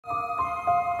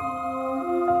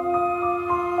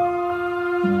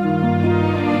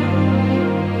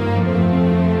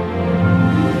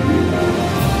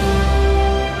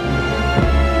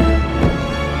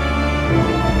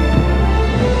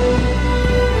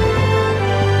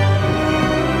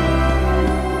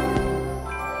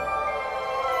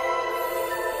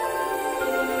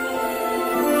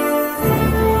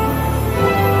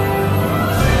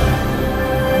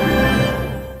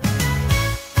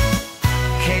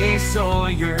Hey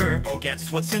Sawyer,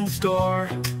 guess what's in store?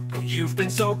 You've been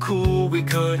so cool, we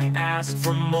couldn't ask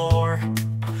for more.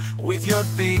 With your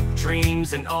big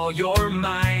dreams and all your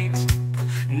might,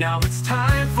 now it's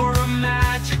time for a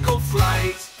magical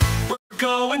flight. We're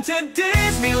going to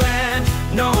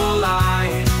Disneyland, no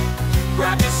lie.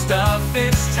 Grab your stuff,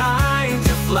 it's time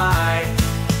to fly.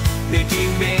 Mickey,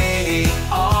 Minnie,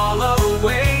 all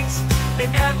awaits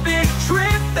an epic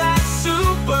trip that's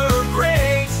super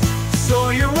great.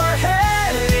 Sawyer, we're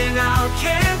heading out,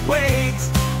 can't wait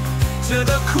to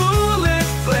the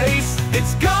coolest place,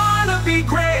 it's gonna be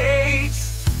great.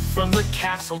 From the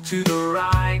castle to the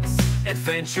rides,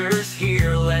 adventures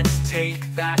here, let's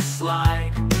take that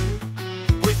slide.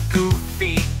 With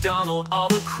Goofy, Donald, all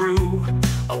the crew,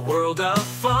 a world of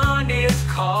fun is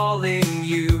calling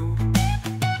you.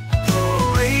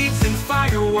 Parades and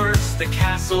fireworks, the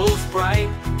castle's bright,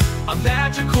 a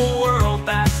magical world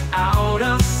that's out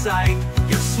of sight.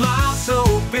 Your smile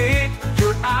so big,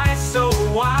 your eyes so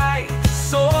wide.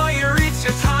 Sawyer, it's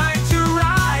your time to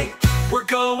ride. We're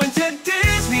going to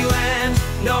Disneyland,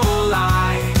 no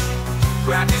lie.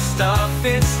 Grab your stuff,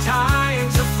 it's time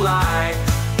to fly.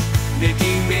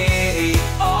 Mickey, Minnie,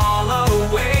 all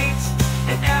await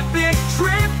an epic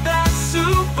trip that's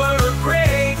super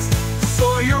great.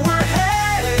 Sawyer, we're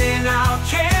heading out,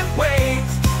 can't wait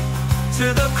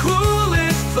to the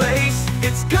coolest place,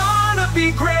 it's gonna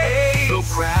be great. So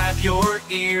grab your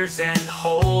ears and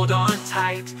hold on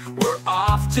tight, we're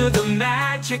off to the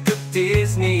magic of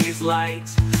Disney's light.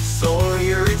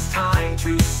 Sawyer, it's time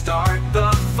to start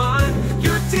the fun,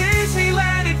 your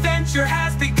Disneyland adventure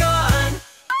has begun.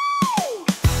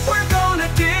 We're going to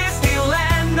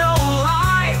Disneyland, no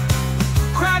lie.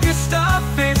 Grab your stuff,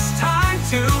 it's time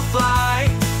to fly.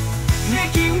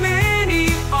 Mickey,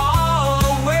 Minnie, all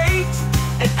await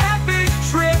an epic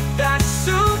trip that's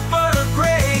super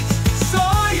great.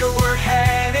 Sawyer, we're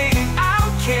heading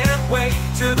out, can't wait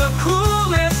to the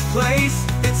coolest place,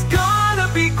 it's gonna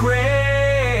be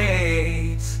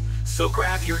great. So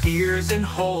grab your ears and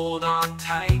hold on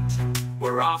tight,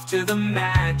 we're off to the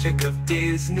magic of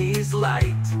Disney's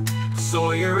light.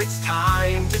 Sawyer, it's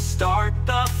time to start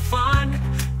the fun,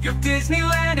 your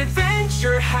Disneyland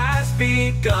adventure has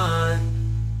begun.